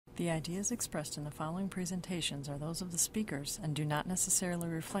The ideas expressed in the following presentations are those of the speakers and do not necessarily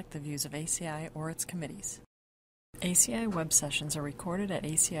reflect the views of ACI or its committees. ACI web sessions are recorded at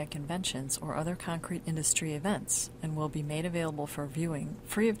ACI conventions or other concrete industry events and will be made available for viewing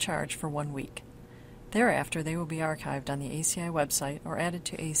free of charge for 1 week. Thereafter, they will be archived on the ACI website or added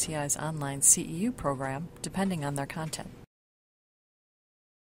to ACI's online CEU program, depending on their content.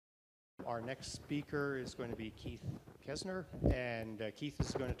 Our next speaker is going to be Keith Kesner, and Keith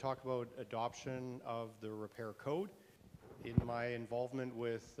is going to talk about adoption of the repair code. In my involvement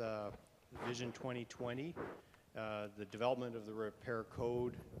with Vision 2020, the development of the repair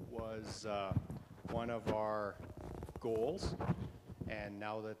code was one of our goals, and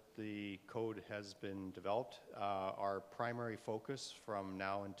now that the code has been developed, our primary focus from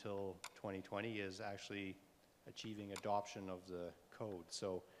now until 2020 is actually achieving adoption of the code.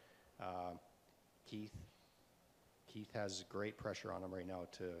 So Keith has great pressure on him right now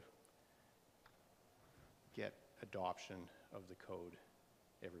to get adoption of the code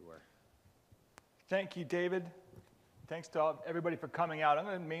everywhere. Thank you, David. Thanks to everybody for coming out. I'm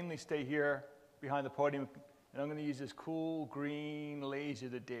going to mainly stay here behind the podium, and I'm going to use this cool green laser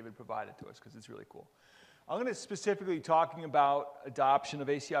that David provided to us because it's really cool. I'm going to specifically talking about adoption of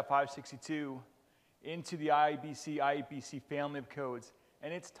ACI 562 into the IEBC family of codes,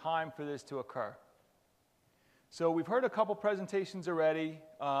 and it's time for this to occur. So we've heard a couple presentations already.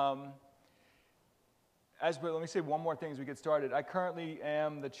 Let me say one more thing as we get started. I currently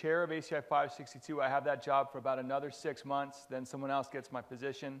am the chair of ACI 562. I have that job for about another 6 months. Then someone else gets my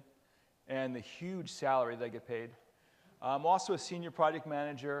position and the huge salary that I get paid. I'm also a senior project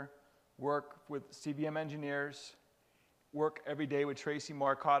manager, work with CVM engineers, work every day with Tracy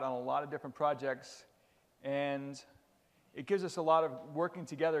Marcotte on a lot of different projects. And it gives us a lot of, working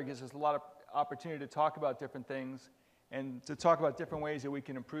together gives us a lot of opportunity to talk about different things and to talk about different ways that we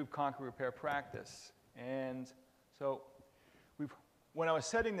can improve concrete repair practice. And so when I was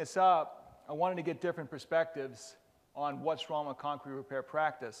setting this up, I wanted to get different perspectives on what's wrong with concrete repair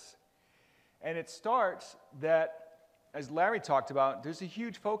practice. And it starts that, as Larry talked about, there's a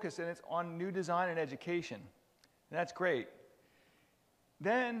huge focus, and it's on new design and education. And that's great.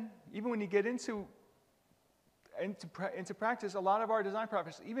 Then, even when you get into practice, a lot of our design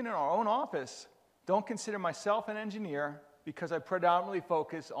practices, even in our own office, don't consider myself an engineer because I predominantly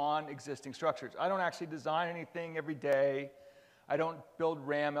focus on existing structures. I don't actually design anything every day. I don't build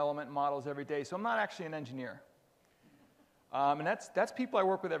RAM element models every day, so I'm not actually an engineer. And that's people I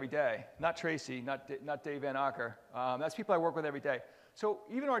work with every day, not Tracy, not Dave Van Acker. That's people I work with every day. So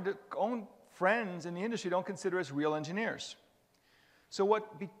even our own friends in the industry don't consider us real engineers. So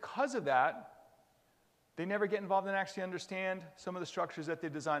because of that, they never get involved and actually understand some of the structures that they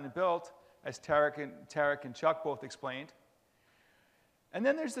designed and built, as Tarek and Chuck both explained. And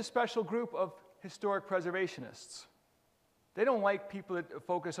then there's the special group of historic preservationists. They don't like people that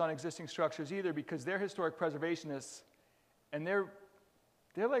focus on existing structures either because they're historic preservationists, and they're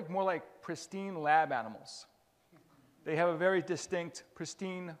like more like pristine lab animals. They have a very distinct,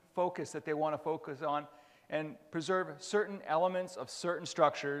 pristine focus that they want to focus on and preserve certain elements of certain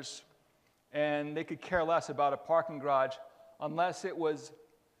structures, and they could care less about a parking garage unless it was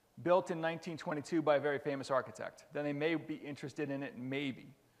built in 1922 by a very famous architect. Then they may be interested in it,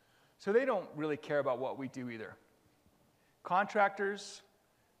 maybe. So they don't really care about what we do either. Contractors,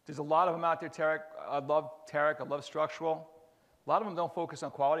 there's a lot of them out there. I love structural. A lot of them don't focus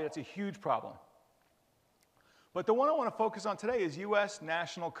on quality. That's a huge problem. But the one I want to focus on today is U.S.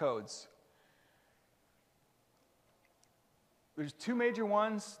 national codes. There's two major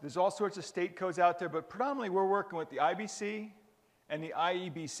ones. There's all sorts of state codes out there, but predominantly we're working with the IBC and the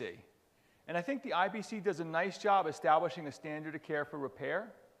IEBC. And I think the IBC does a nice job establishing a standard of care for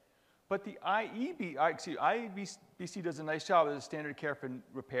repair, but the IEBC does a nice job as a standard of care for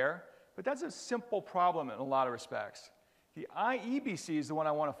repair, but that's a simple problem in a lot of respects. The IEBC is the one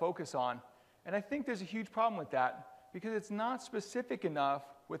I want to focus on, and I think there's a huge problem with that because it's not specific enough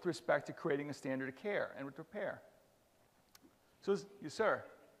with respect to creating a standard of care and with repair. So, yes, sir.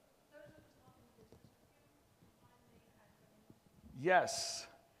 Yes.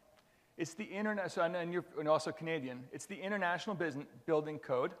 It's the international, and you're also Canadian. It's the International Building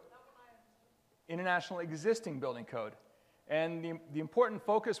Code, International Existing Building Code. And the important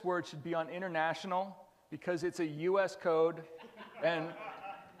focus word should be on international because it's a U.S. code, and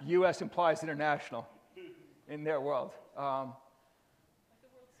U.S. implies international in their world.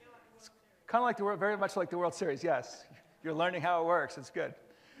 It's kind of like very much like the World Series, yes. You're learning how it works. It's good.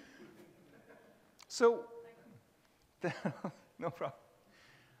 So, no problem.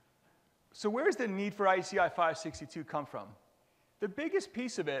 So where does the need for ACI 562 come from? The biggest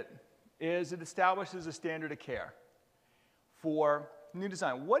piece of it is it establishes a standard of care for new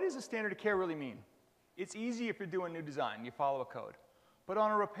design. What does a standard of care really mean? It's easy if you're doing new design, you follow a code. But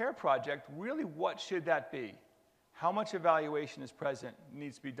on a repair project, really what should that be? How much evaluation is present,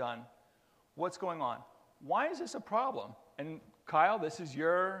 needs to be done? What's going on? Why is this a problem? And Kyle, this is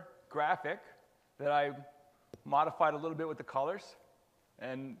your graphic that I modified a little bit with the colors.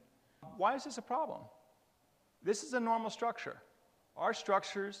 And why is this a problem? This is a normal structure. Our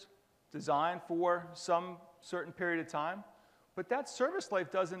structure's designed for some certain period of time, but that service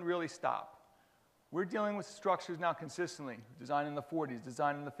life doesn't really stop. We're dealing with structures now consistently, designed in the 40s,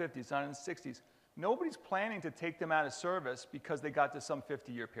 designed in the 50s, designed in the 60s. Nobody's planning to take them out of service because they got to some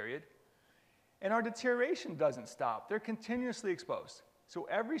 50-year period. And our deterioration doesn't stop. They're continuously exposed. So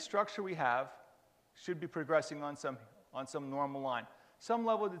every structure we have should be progressing on some normal line. Some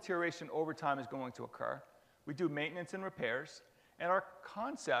level of deterioration over time is going to occur. We do maintenance and repairs. And our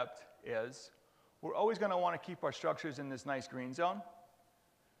concept is we're always going to want to keep our structures in this nice green zone.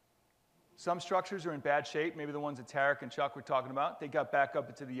 Some structures are in bad shape, maybe the ones that Tarek and Chuck were talking about. They got back up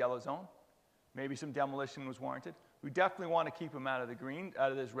into the yellow zone. Maybe some demolition was warranted. We definitely want to keep them out of the green, out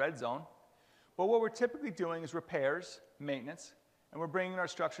of this red zone. But what we're typically doing is repairs, maintenance, and we're bringing our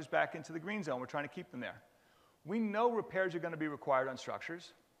structures back into the green zone. We're trying to keep them there. We know repairs are going to be required on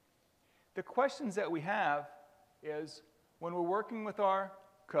structures. The questions that we have is, when we're working with our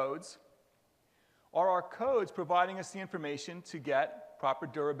codes, are our codes providing us the information to get proper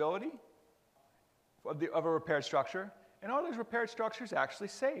durability of a repaired structure? And are those repaired structures actually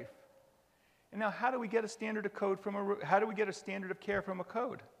safe? And now, how do we get a standard of code how do we get a standard of care from a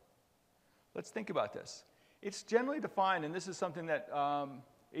code? Let's think about this. It's generally defined, and this is something that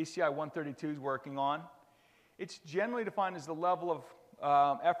ACI 132 is working on. It's generally defined as the level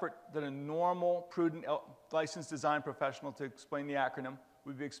of effort that a normal, prudent, licensed design professional, to explain the acronym,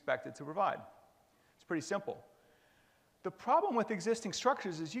 would be expected to provide. It's pretty simple. The problem with existing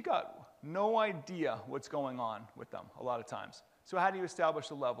structures is you got no idea what's going on with them a lot of times. So how do you establish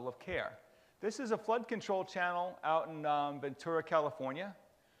the level of care? This is a flood control channel out in Ventura, California.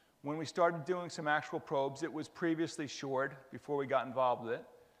 When we started doing some actual probes, it was previously shored before we got involved with it.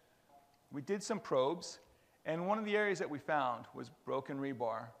 We did some probes, and one of the areas that we found was broken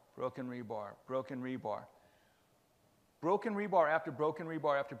rebar, broken rebar, broken rebar. Broken rebar after broken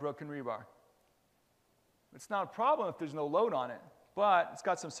rebar after broken rebar. It's not a problem if there's no load on it, but it's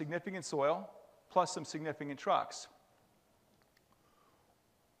got some significant soil plus some significant trucks.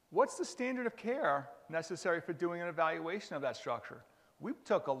 What's the standard of care necessary for doing an evaluation of that structure? We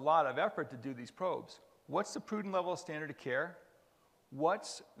took a lot of effort to do these probes. What's the prudent level of standard of care?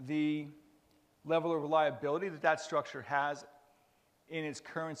 What's the level of reliability that that structure has in its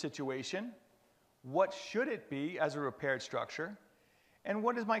current situation? What should it be as a repaired structure? And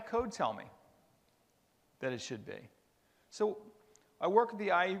what does my code tell me that it should be? So I work with the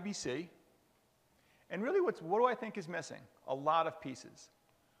IEBC, and really what do I think is missing? A lot of pieces.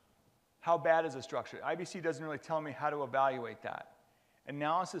 How bad is a structure? IBC doesn't really tell me how to evaluate that.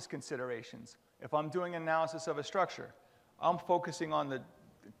 Analysis considerations. If I'm doing analysis of a structure, I'm focusing on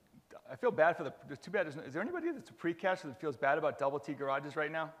I feel bad for too bad, is there anybody that's a precast that feels bad about double T garages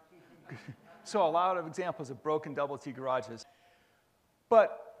right now? So a lot of examples of broken double T garages.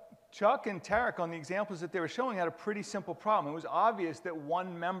 But Chuck and Tarek, on the examples that they were showing, had a pretty simple problem. It was obvious that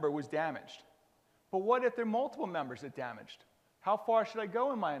one member was damaged. But what if there are multiple members that damaged? How far should I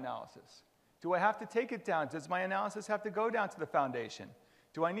go in my analysis? Do I have to take it down? Does my analysis have to go down to the foundation?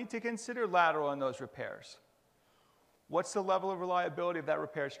 Do I need to consider lateral in those repairs? What's the level of reliability of that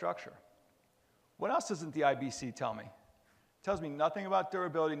repaired structure? What else doesn't the IBC tell me? It tells me nothing about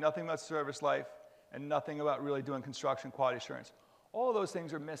durability, nothing about service life, and nothing about really doing construction quality assurance. All of those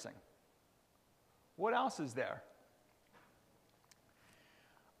things are missing. What else is there?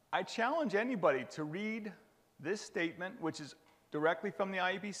 I challenge anybody to read this statement, which is directly from the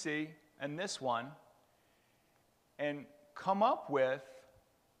IEBC, and this one, and come up with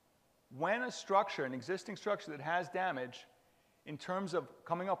when a structure, an existing structure that has damage, in terms of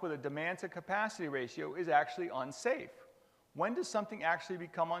coming up with a demand to capacity ratio, is actually unsafe. When does something actually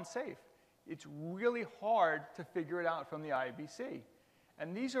become unsafe? It's really hard to figure it out from the IEBC.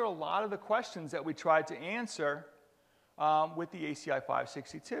 And these are a lot of the questions that we tried to answer with the ACI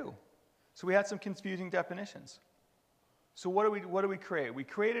 562. So we had some confusing definitions. So what do we create? We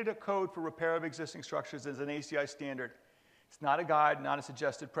created a code for repair of existing structures as an ACI standard. It's not a guide, not a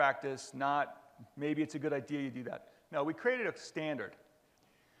suggested practice, not maybe it's a good idea you do that. No, we created a standard.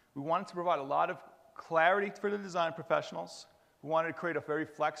 We wanted to provide a lot of clarity for the design professionals. We wanted to create a very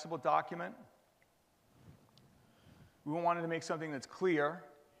flexible document. We wanted to make something that's clear.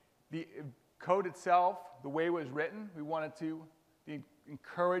 The code itself, the way it was written, we wanted to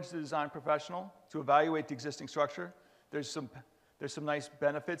encourage the design professional to evaluate the existing structure. There's some nice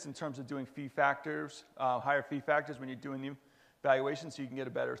benefits in terms of doing fee factors, higher fee factors when you're doing the evaluation so you can get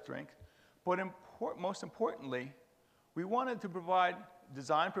a better strength. But most importantly, we wanted to provide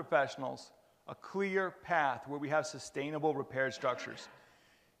design professionals a clear path where we have sustainable repaired structures.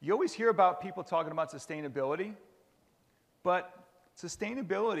 You always hear about people talking about sustainability, but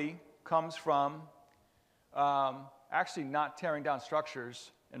sustainability comes from actually not tearing down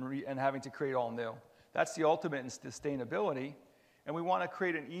structures and having to create all new. That's the ultimate in sustainability, and we want to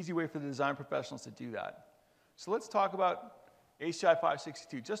create an easy way for the design professionals to do that. So let's talk about ACI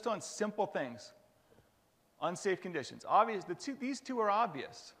 562, just on simple things. Unsafe conditions. These two are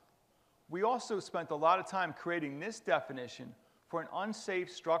obvious. We also spent a lot of time creating this definition for an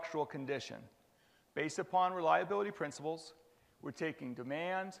unsafe structural condition. Based upon reliability principles, we're taking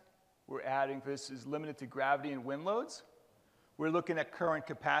demand, we're adding, this is limited to gravity and wind loads, we're looking at current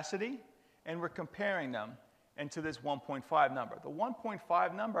capacity, and we're comparing them into this 1.5 number. The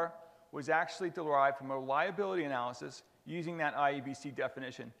 1.5 number was actually derived from a reliability analysis using that IEBC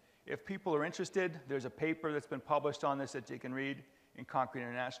definition. If people are interested, there's a paper that's been published on this that you can read in Concrete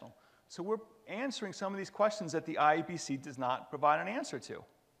International. So we're answering some of these questions that the IEBC does not provide an answer to.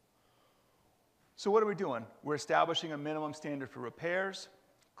 So what are we doing? We're establishing a minimum standard for repairs,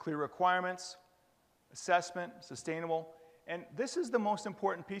 clear requirements, assessment, sustainable, and this is the most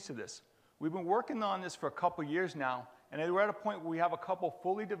important piece of this. We've been working on this for a couple years now, and we're at a point where we have a couple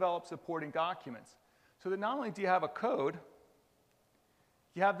fully developed supporting documents. So that not only do you have a code,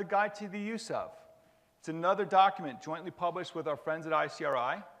 you have the guide to the use of. It's another document jointly published with our friends at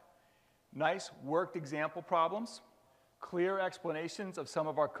ICRI. Nice worked example problems, clear explanations of some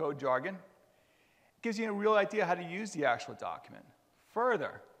of our code jargon. It gives you a real idea how to use the actual document.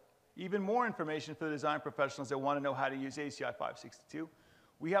 Further, even more information for the design professionals that want to know how to use ACI 562.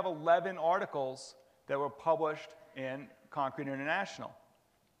 We have 11 articles that were published in Concrete International.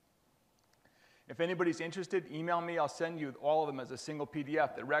 If anybody's interested, email me. I'll send you all of them as a single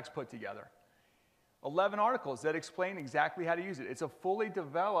PDF that Rex put together. 11 articles that explain exactly how to use it. It's a fully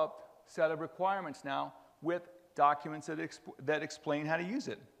developed set of requirements now with documents that explain how to use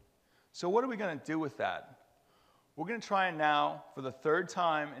it. So what are we going to do with that? We're going to try and now, for the third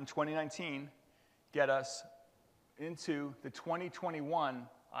time in 2019, get us into the 2021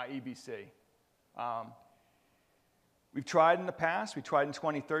 IEBC. We've tried in the past, we tried in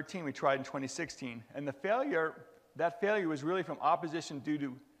 2013, we tried in 2016, and that failure was really from opposition due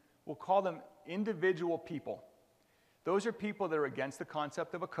to, we'll call them individual people. Those are people that are against the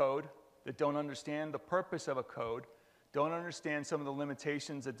concept of a code, that don't understand the purpose of a code, don't understand some of the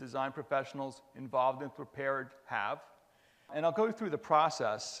limitations that design professionals involved in repair have. And I'll go through the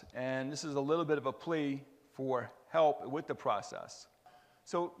process, and this is a little bit of a plea for help with the process.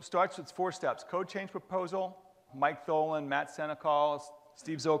 So it starts with 4 steps. Code change proposal, Mike Tholen, Matt Senecal,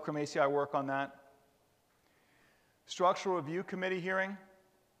 Steve Zoll from ACI work on that. Structural review committee hearing.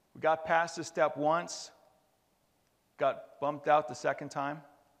 We got past this step once, got bumped out the second time.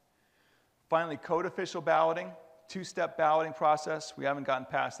 Finally, code official balloting, 2-step balloting process. We haven't gotten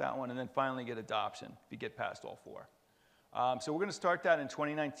past that one. And then finally get adoption if you get past all 4. So we're going to start that in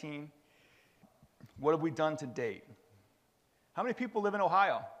 2019. What have we done to date? How many people live in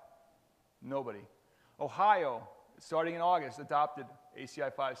Ohio? Nobody. Ohio, starting in August, adopted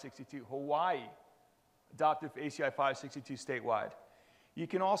ACI 562. Hawaii adopted ACI 562 statewide. You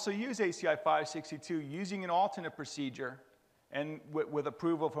can also use ACI 562 using an alternate procedure and with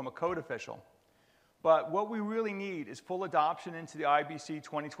approval from a code official. But what we really need is full adoption into the IBC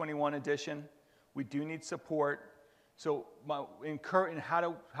 2021 edition. We do need support. So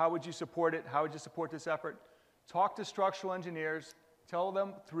how would you support it? How would you support this effort? Talk to structural engineers. Tell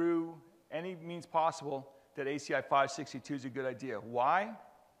them through any means possible that ACI 562 is a good idea. Why?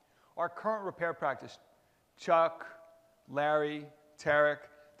 Our current repair practice, Chuck, Larry, Tarek,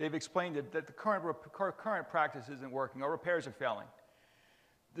 they've explained that the current practice isn't working. Our repairs are failing.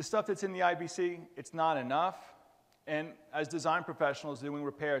 The stuff that's in the IBC, it's not enough. And as design professionals doing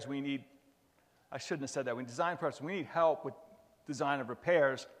repairs, we need, I shouldn't have said that, we need help with design of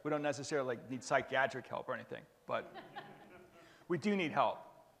repairs. We don't necessarily need psychiatric help or anything, but we do need help.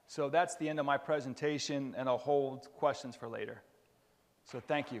 So that's the end of my presentation, and I'll hold questions for later. So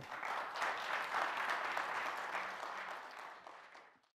thank you.